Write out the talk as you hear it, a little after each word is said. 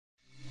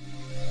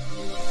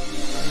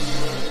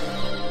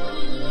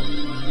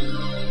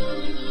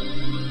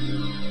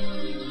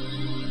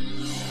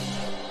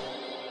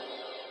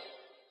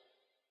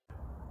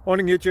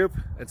Morning YouTube,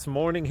 it's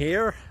morning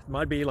here. It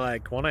might be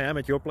like 1 a.m.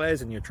 at your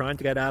place and you're trying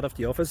to get out of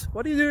the office.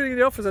 What are you doing in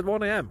the office at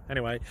 1 a.m?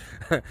 Anyway,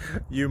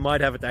 you might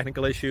have a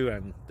technical issue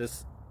and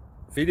this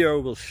video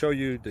will show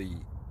you the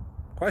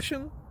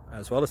question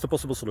as well as the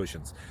possible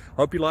solutions.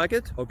 Hope you like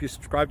it, hope you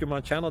subscribe to my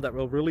channel. That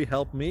will really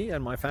help me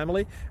and my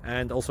family,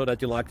 and also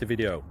that you like the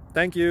video.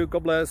 Thank you,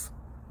 God bless.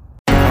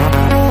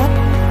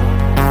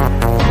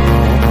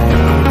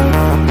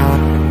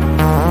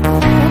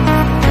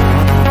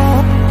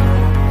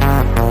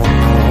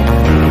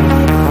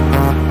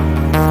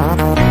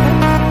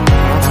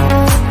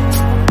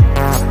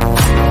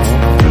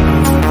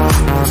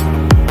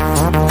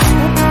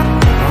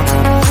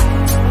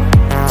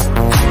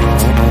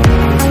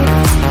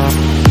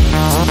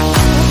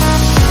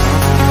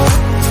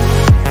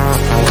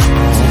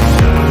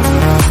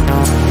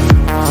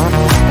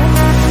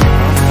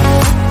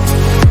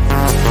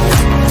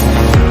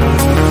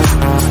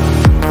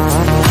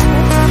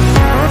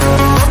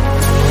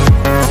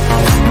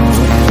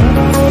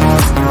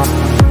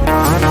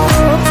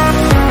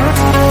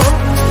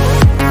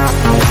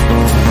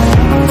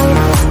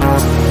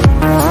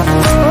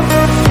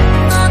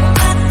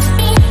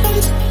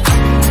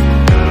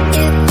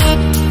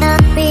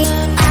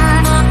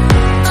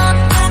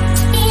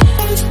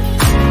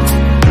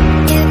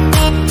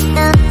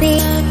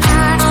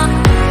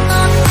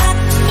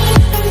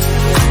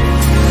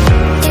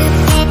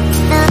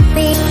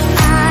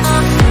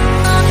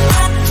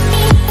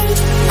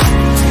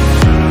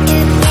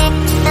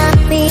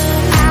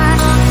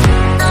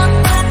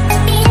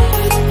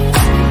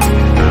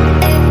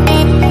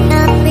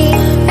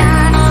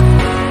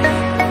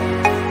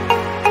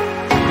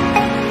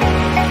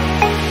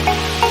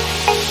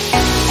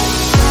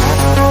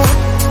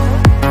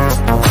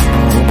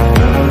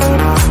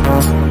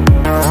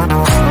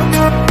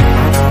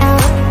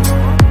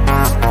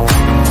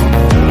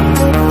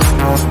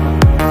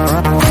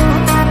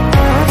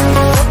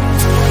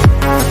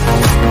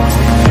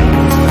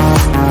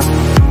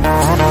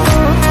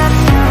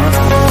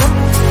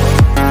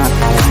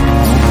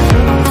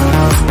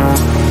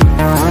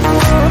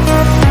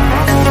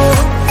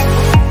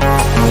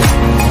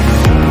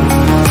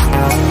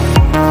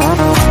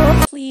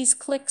 Please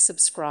click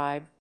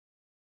subscribe.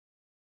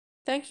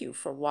 Thank you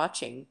for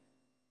watching.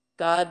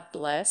 God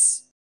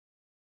bless.